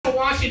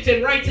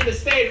Washington right to the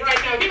stage right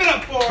now. Give it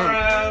up for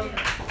him.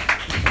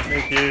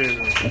 Thank you.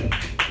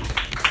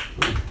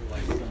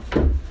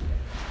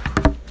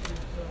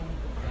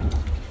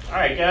 All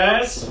right,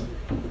 guys.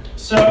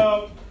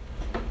 So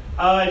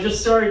I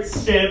just started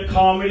stand-up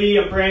comedy.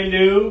 I'm brand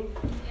new.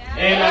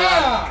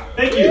 And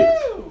thank you.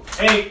 Woo!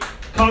 Hey,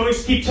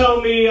 comics keep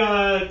telling me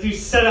do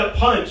set up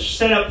punch.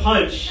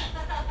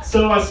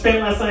 So I spent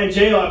last night in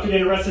jail after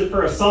getting arrested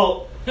for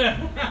assault.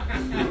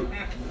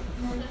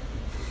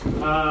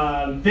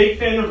 Big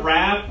fan of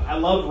rap. I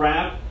love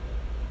rap.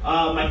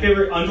 My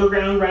favorite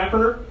underground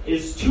rapper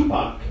is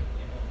Tupac.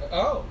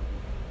 Oh.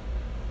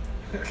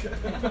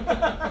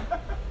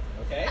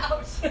 Okay.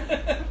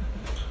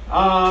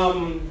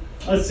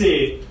 Let's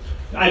see.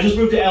 I just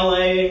moved to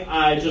LA.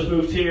 I just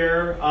moved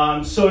here.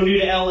 So new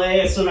to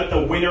LA. I still got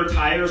the winter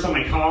tires on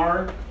my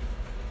car.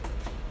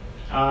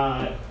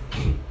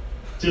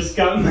 Just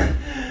got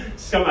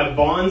my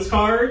Vons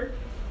card,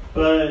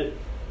 but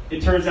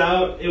it turns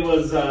out it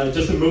was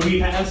just a movie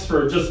pass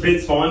for just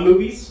Vince Vaughn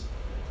movies.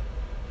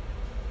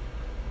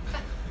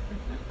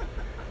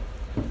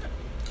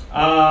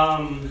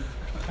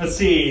 Let's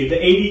see. The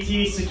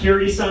ADT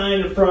security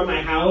sign in front of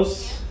my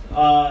house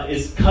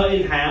is cut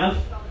in half.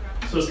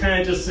 So it's kind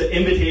of just an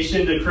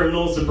invitation to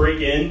criminals to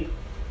break in.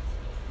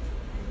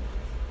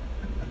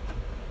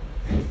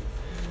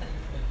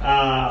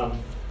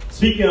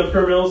 Speaking of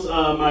criminals,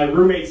 my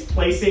roommate's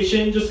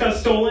PlayStation just got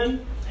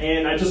stolen.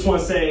 And I just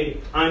want to say,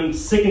 I'm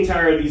sick and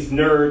tired of these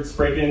nerds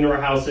breaking into our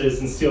houses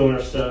and stealing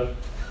our stuff.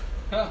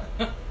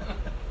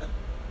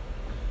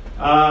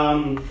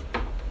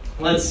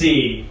 Let's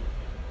see.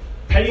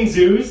 Petting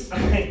zoos.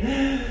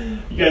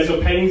 You guys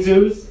know petting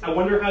zoos? I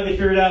wonder how they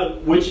figured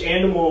out which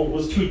animal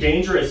was too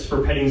dangerous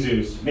for petting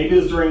zoos. Maybe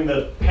it was during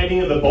the petting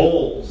of the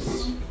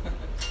bulls.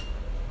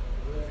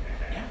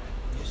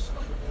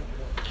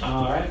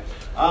 All right.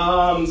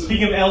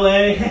 Speaking of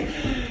LA,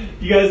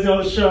 you guys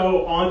know the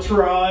show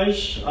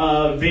Entourage.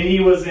 Vinny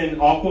was in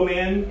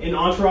Aquaman in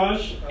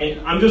Entourage.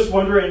 And I'm just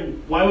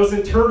wondering, why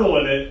wasn't Turtle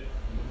in it?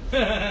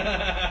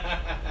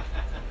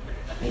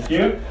 Thank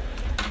you.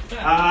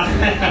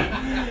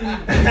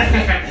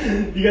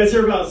 You guys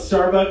hear about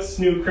Starbucks'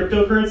 new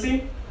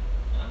cryptocurrency?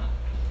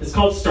 It's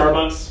called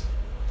Starbucks.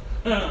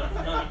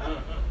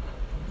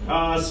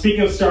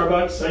 Speaking of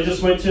Starbucks, I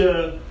just went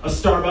to a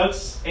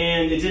Starbucks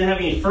and it didn't have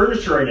any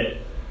furniture in it.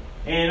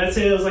 And I'd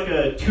say it was like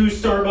a 2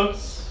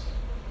 Starbucks,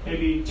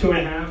 maybe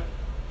 2.5.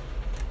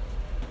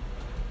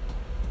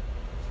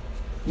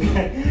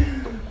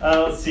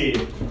 Let's see.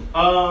 Speaking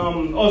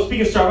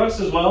of Starbucks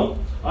as well,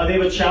 they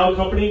have a child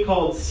company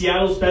called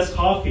Seattle's Best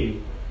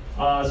Coffee.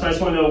 So I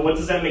just want to know, what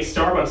does that make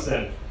Starbucks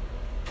then?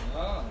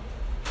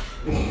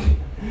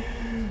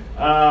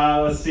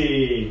 Let's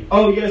see.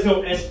 Oh, you guys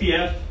know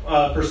SPF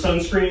for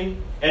sunscreen?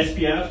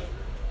 SPF.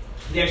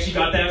 They actually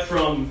got that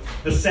from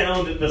the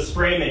sound that the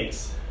spray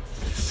makes.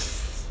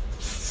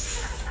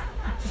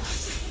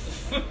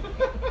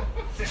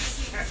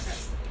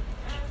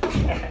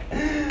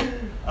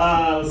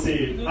 Let's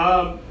see.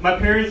 My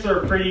parents are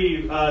they're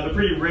pretty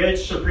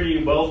rich, they're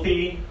pretty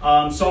wealthy.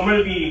 So I'm going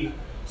to be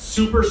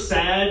super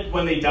sad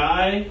when they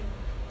die,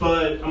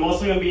 but I'm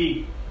also going to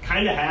be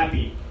kind of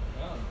happy.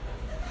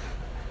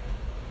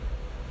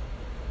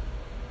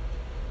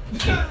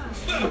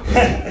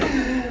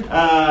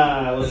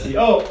 Let's see.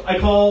 Oh, I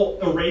call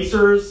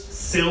erasers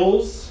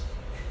sills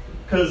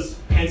because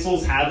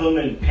pencils have them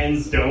and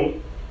pens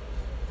don't.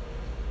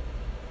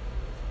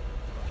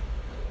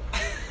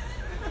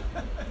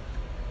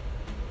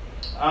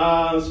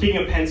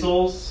 Speaking of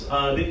pencils,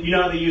 you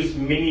know how they use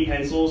mini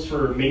pencils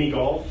for mini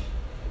golf?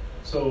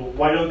 So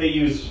why don't they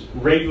use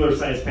regular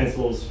size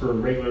pencils for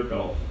regular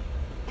golf?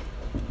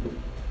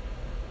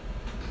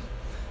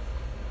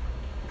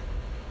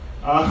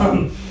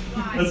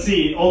 Let's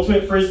see.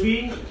 Ultimate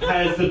Frisbee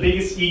has the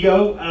biggest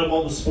ego out of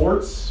all the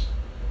sports.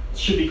 It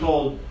should be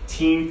called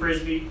Team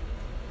Frisbee.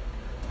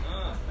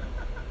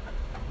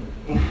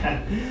 You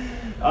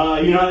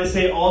know how they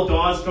say all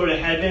dogs go to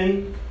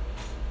heaven?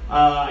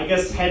 I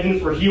guess heaven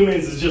for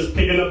humans is just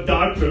picking up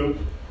dog poop.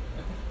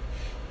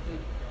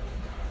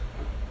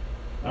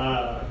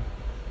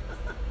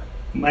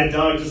 My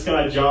dog just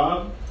got a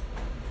job.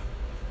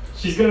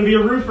 She's going to be a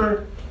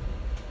roofer.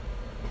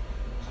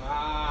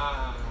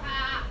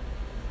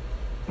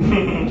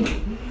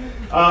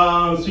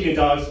 Speaking of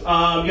dogs, you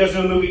guys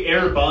know the movie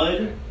Air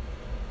Bud?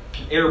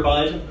 Air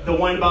Bud, the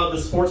one about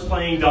the sports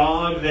playing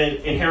dog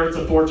that inherits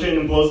a fortune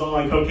and blows all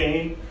on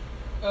cocaine.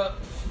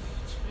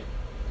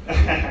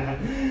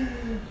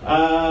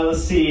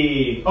 Let's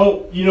see.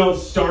 Oh, you know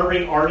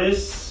starving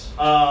artists?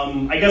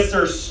 I guess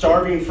they're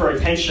starving for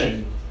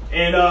attention.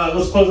 And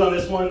let's close on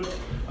this one.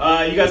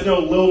 You guys know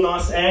Lil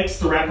Nas X,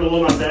 the rapper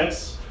Lil Nas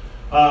X?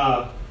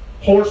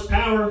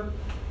 Horsepower.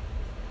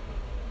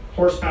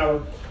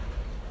 Horsepower.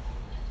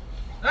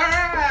 All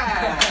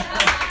right.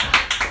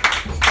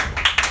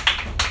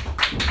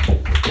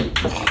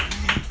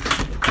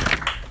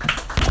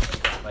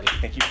 Buddy,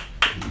 thank you.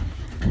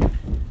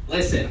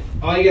 Listen,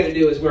 all you gotta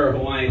do is wear a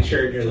Hawaiian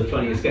shirt and you're the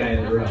funniest guy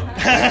in the room.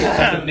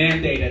 That's a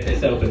mandate at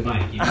this open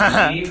mic, you know what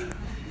I mean?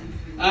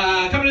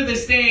 Coming to the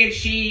stage,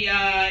 she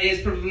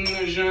is...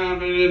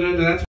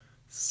 That's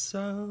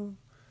So,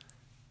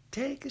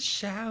 take a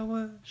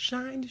shower,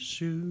 shine your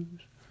shoes.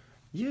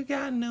 You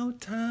got no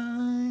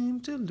time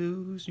to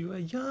lose. You are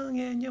young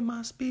and you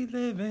must be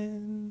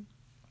living.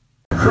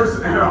 Chris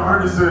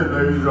Anderson,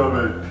 ladies and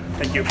gentlemen.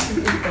 Thank you.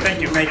 Thank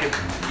you. Thank you.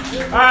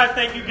 All right,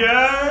 thank you,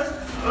 guys.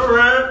 All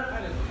right.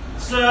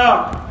 So,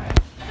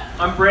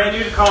 I'm brand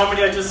new to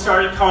comedy. I just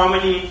started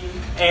comedy,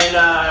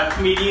 and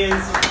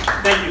comedians.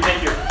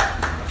 Thank you.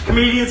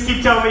 Comedians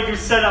keep telling me to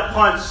set up,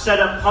 punch.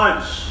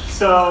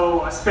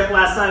 So I spent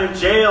last night in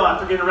jail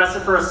after getting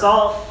arrested for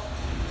assault.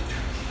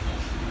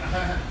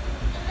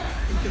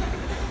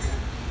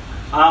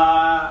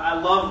 I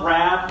love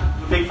rap.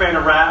 I'm a big fan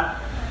of rap.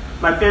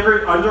 My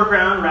favorite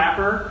underground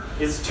rapper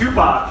is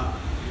Tupac.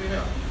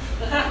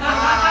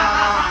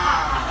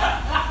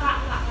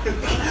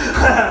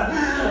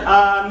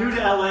 New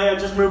to LA. I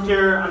just moved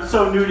here. I'm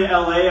so new to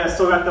LA. I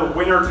still got the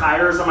winter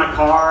tires on my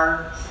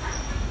car.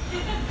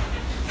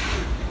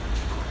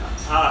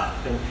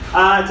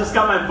 I just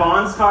got my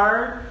Vaughn's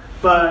card,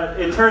 but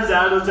it turns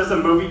out it was just a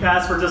movie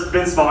pass for just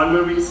Vince Vaughn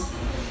movies.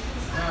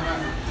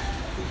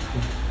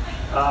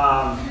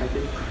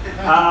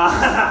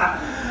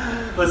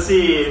 Let's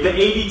see, the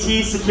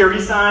ADT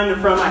security sign in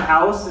front of my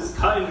house is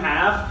cut in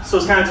half, so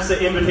it's kind of just an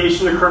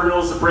invitation to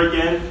criminals to break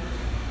in.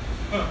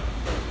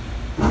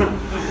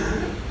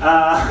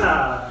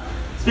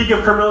 Speaking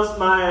of criminals,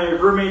 my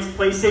roommate's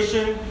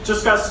PlayStation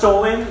just got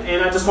stolen,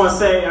 and I just want to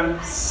say I'm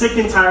sick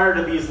and tired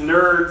of these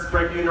nerds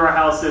breaking into our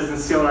houses and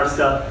stealing our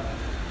stuff.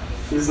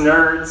 These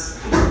nerds.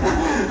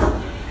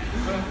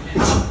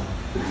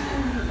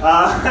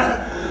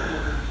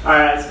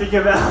 Alright, speaking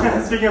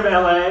of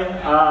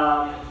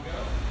LA,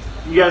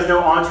 you guys know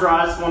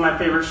Entourage, one of my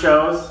favorite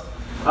shows.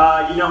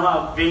 You know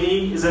how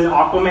Vinny is in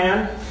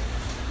Aquaman?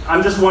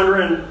 I'm just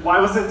wondering, why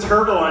wasn't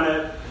Turtle in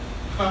it?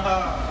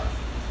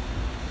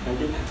 Thank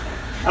you.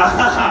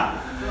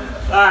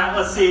 Alright,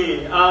 let's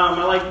see.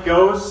 I like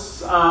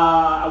ghosts.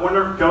 I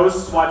wonder if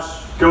ghosts watch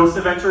Ghost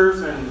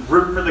Adventures and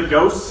root for the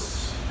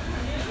ghosts.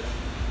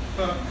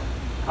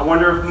 I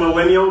wonder if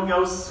millennial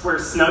ghosts wear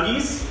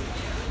Snuggies.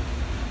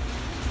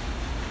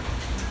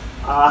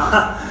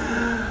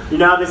 You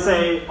know how they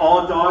say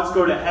all dogs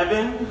go to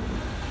heaven?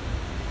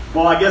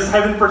 Well, I guess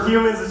heaven for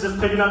humans is just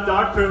picking up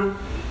dog poop.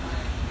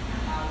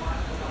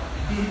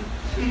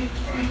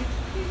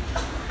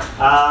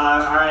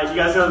 Alright, you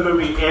guys know the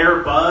movie Air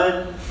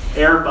Bud?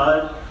 Air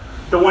Bud?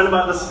 The one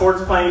about the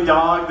sports playing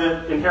dog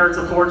that inherits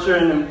a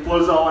fortune and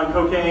blows it all on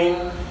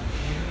cocaine?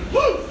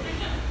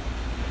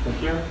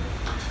 Thank you.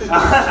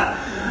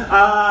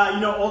 You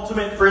know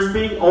Ultimate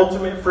Frisbee?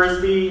 Ultimate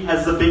Frisbee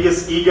has the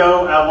biggest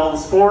ego out of all the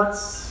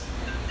sports.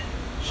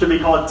 Should be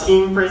called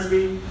Team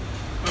Frisbee.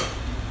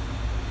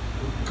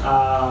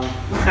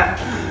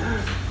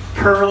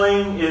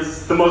 Curling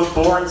is the most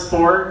boring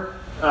sport.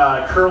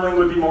 Curling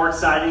would be more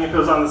exciting if it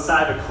was on the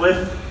side of a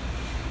cliff.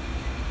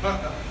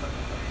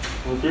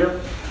 Thank you.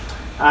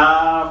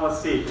 Let's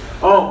see.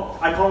 Oh,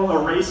 I call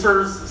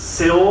erasers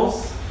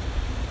sills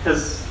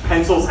because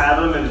pencils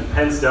have them and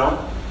pens don't.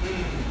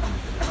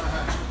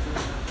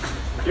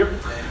 Yep.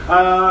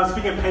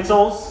 Speaking of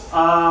pencils,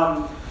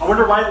 I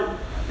wonder why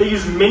they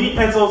use mini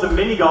pencils in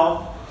mini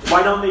golf.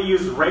 Why don't they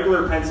use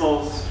regular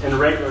pencils in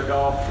regular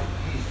golf?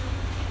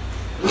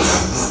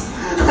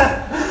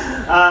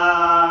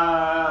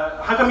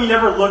 How come you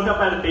never look up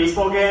at a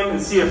baseball game and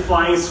see a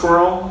flying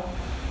squirrel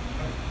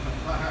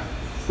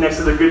next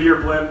to the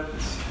Goodyear blimp?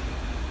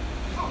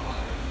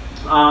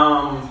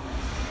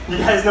 You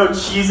guys know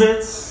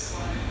Cheez-Its?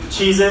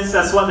 Cheez-Its,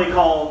 that's what they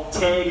call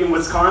tag in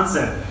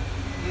Wisconsin.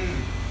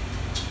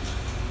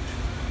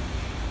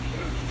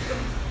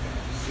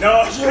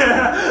 No,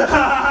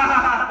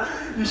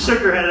 you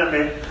shook your head at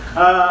me.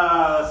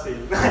 Let's see.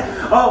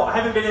 Oh, I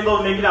haven't been able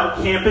to make it out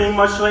camping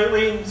much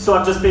lately, so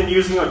I've just been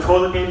using a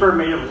toilet paper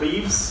made of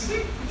leaves.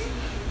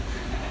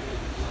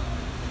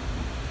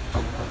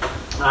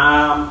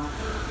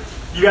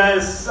 You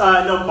guys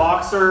know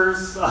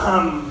boxers.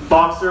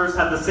 Boxers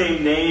have the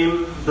same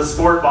name. The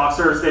sport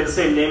boxers, they have the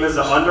same name as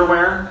the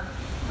underwear.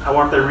 I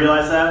wonder if they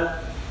realize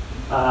that.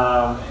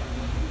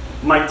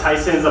 Mike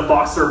Tyson's a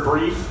boxer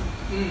brief.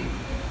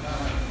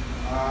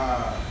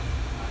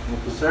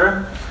 Thank you,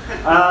 sir.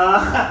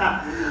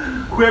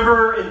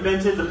 Whoever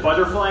invented the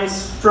butterfly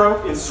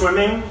stroke in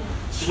swimming,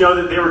 did you know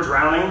that they were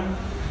drowning?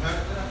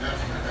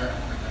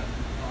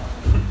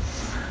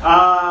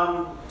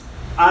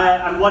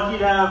 I'm lucky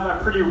to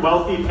have pretty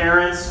wealthy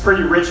parents,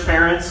 pretty rich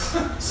parents,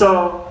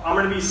 so I'm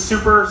going to be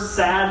super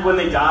sad when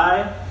they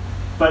die,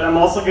 but I'm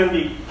also going to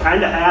be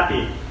kind of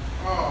happy.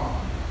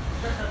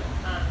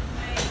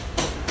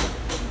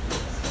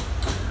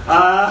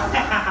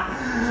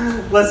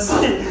 Let's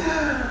see.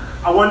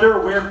 I wonder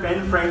where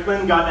Ben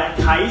Franklin got that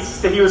kite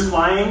that he was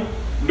flying.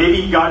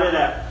 Maybe he got it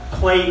at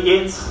Play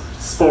It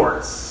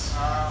Sports.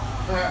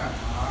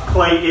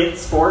 Play It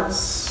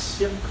Sports.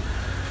 Yep.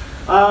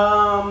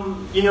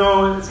 You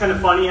know, it's kind of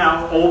funny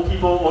how old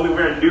people only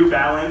wear New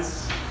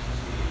Balance.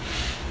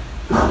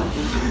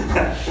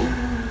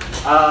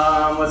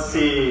 Let's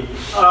see.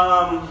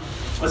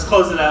 Let's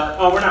close it out.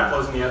 Oh, we're not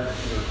closing yet.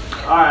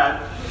 All right.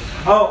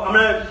 Oh, I'm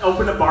gonna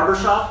open a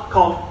barbershop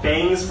called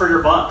Bangs for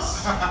Your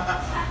Bucks.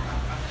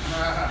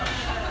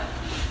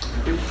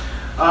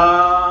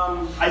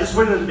 I just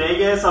went in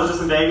Vegas. I was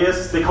just in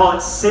Vegas. They call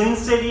it Sin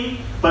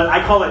City, but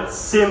I call it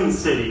Sim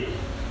City.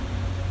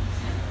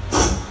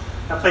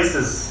 That place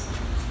is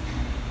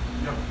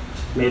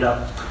made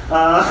up.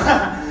 All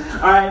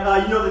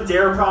right, you know the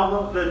DARE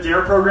problem, the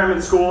DARE program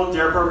in school,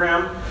 DARE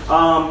program.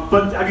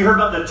 But have you heard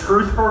about the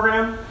Truth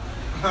program?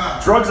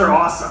 Drugs are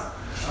awesome.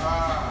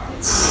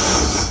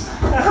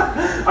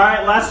 All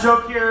right, last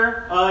joke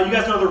here. You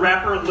guys know the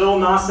rapper Lil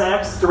Nas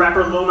X? The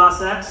rapper Lil Nas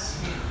X?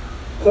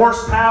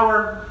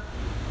 Horsepower.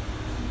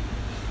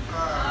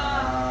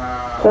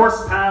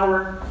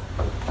 Horsepower.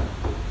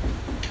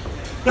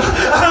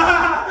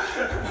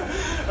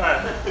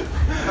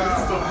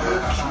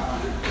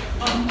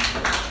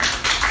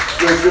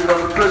 Let's give it up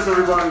for Chris,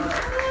 everybody.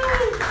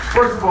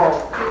 First of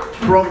all,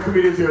 for all the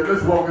comedians here,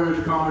 let's welcome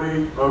into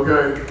comedy,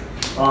 okay?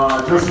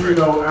 Just so you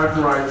know,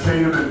 after I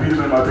chain him and beat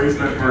him in my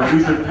basement for at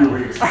least a few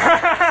weeks,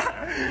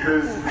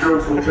 his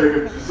jokes will take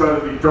a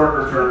suddenly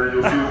darker turn, and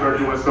you'll see him start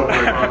doing stuff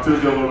like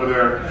Tisdale over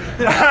there.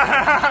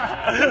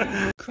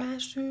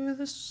 Crash through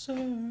the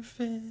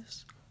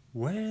surface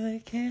where they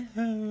can't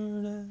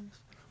hurt us.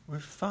 We're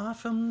far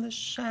from the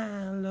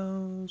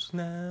shallows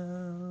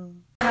now.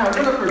 Now,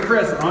 give it up for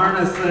Chris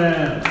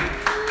Arneson.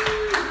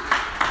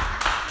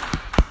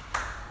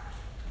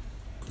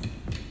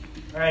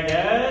 All right,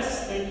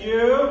 guys, thank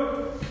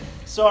you.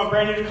 So I'm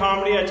brand new to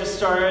comedy. I just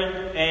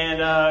started,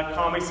 and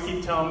comics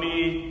keep telling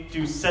me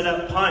to set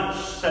up punch.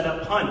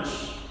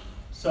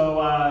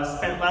 So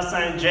spent last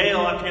night in jail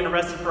after getting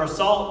arrested for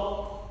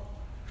assault.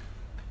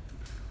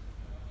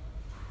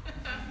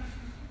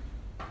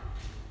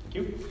 Thank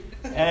you.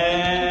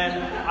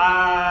 And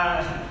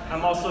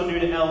I'm also new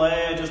to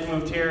LA. I just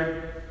moved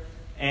here.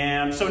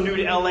 And I'm so new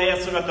to LA, I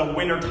still got the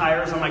winter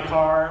tires on my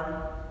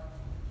car.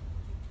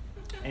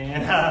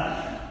 And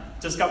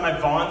just got my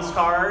Vaughn's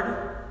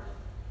card.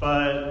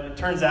 But it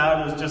turns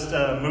out it was just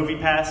a movie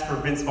pass for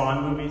Vince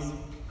Vaughn movies.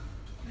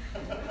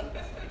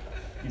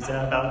 Use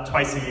that about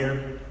twice a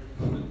year.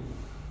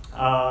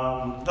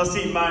 Let's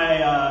see, the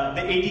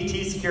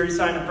ADT security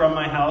sign in front of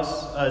my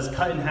house is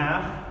cut in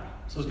half.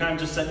 So it's kind of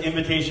just an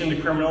invitation to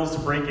criminals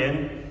to break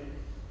in.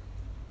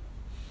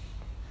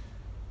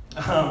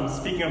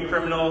 Speaking of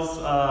criminals,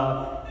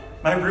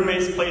 my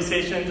roommate's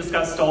PlayStation just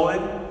got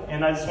stolen,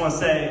 and I just want to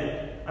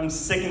say, I'm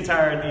sick and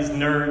tired of these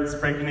nerds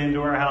breaking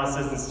into our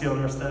houses and stealing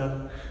our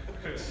stuff.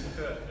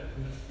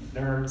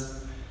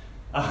 Nerds.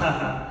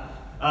 I'm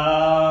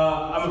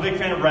a big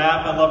fan of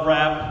rap. I love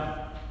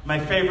rap. My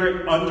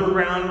favorite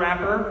underground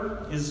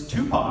rapper is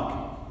Tupac.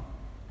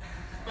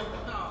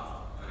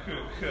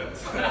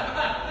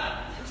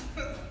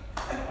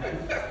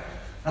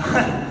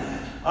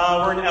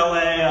 We're in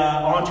LA.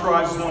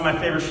 Entourage is one of my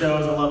favorite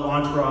shows. I love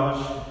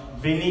Entourage.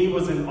 Vinny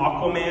was an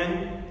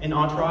Aquaman in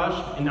Entourage,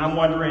 and I'm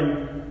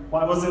wondering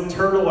why wasn't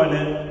Turtle in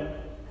it?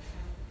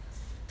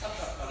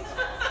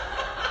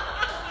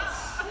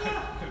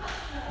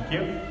 Thank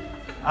you.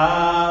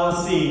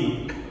 Let's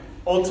see.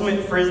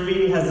 Ultimate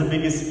Frisbee has the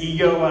biggest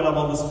ego out of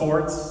all the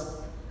sports.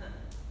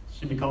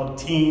 Should be called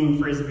Team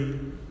Frisbee.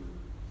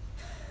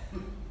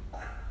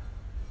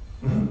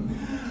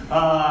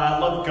 I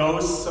love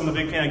ghosts. I'm a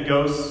big fan of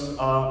ghosts.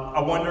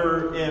 I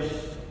wonder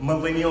if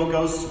millennial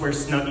ghosts wear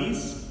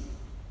Snuggies.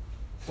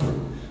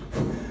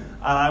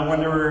 I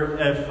wonder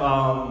if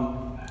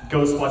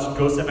ghosts watch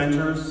Ghost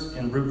Adventures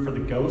and root for the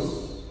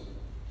ghosts.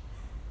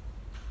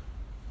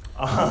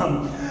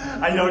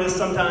 I notice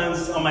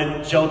sometimes on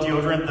my gel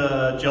deodorant,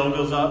 the gel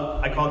goes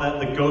up. I call that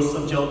the ghost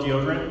of gel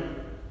deodorant.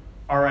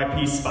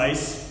 R.I.P.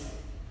 Spice.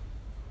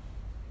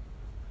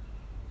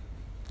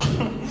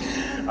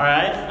 All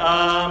right,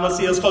 let's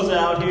see, let's close it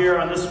out here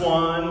on this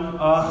one.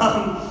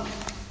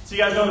 So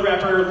you guys know the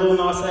rapper Lil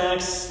Nas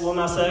X.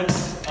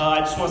 I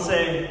just want to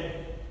say,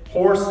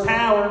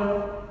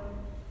 horsepower.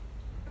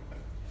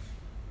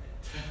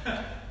 All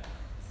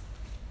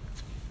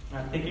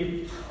right, thank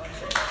you.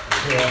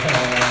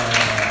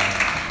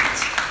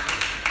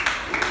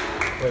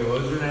 Wait,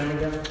 what was your name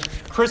again?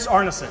 Chris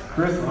Arneson.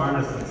 Chris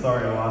Arneson.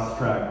 Sorry, I lost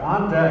track.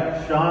 On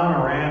deck, Sean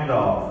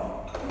Randolph.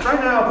 Right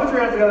now, put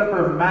your hands together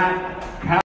for Matt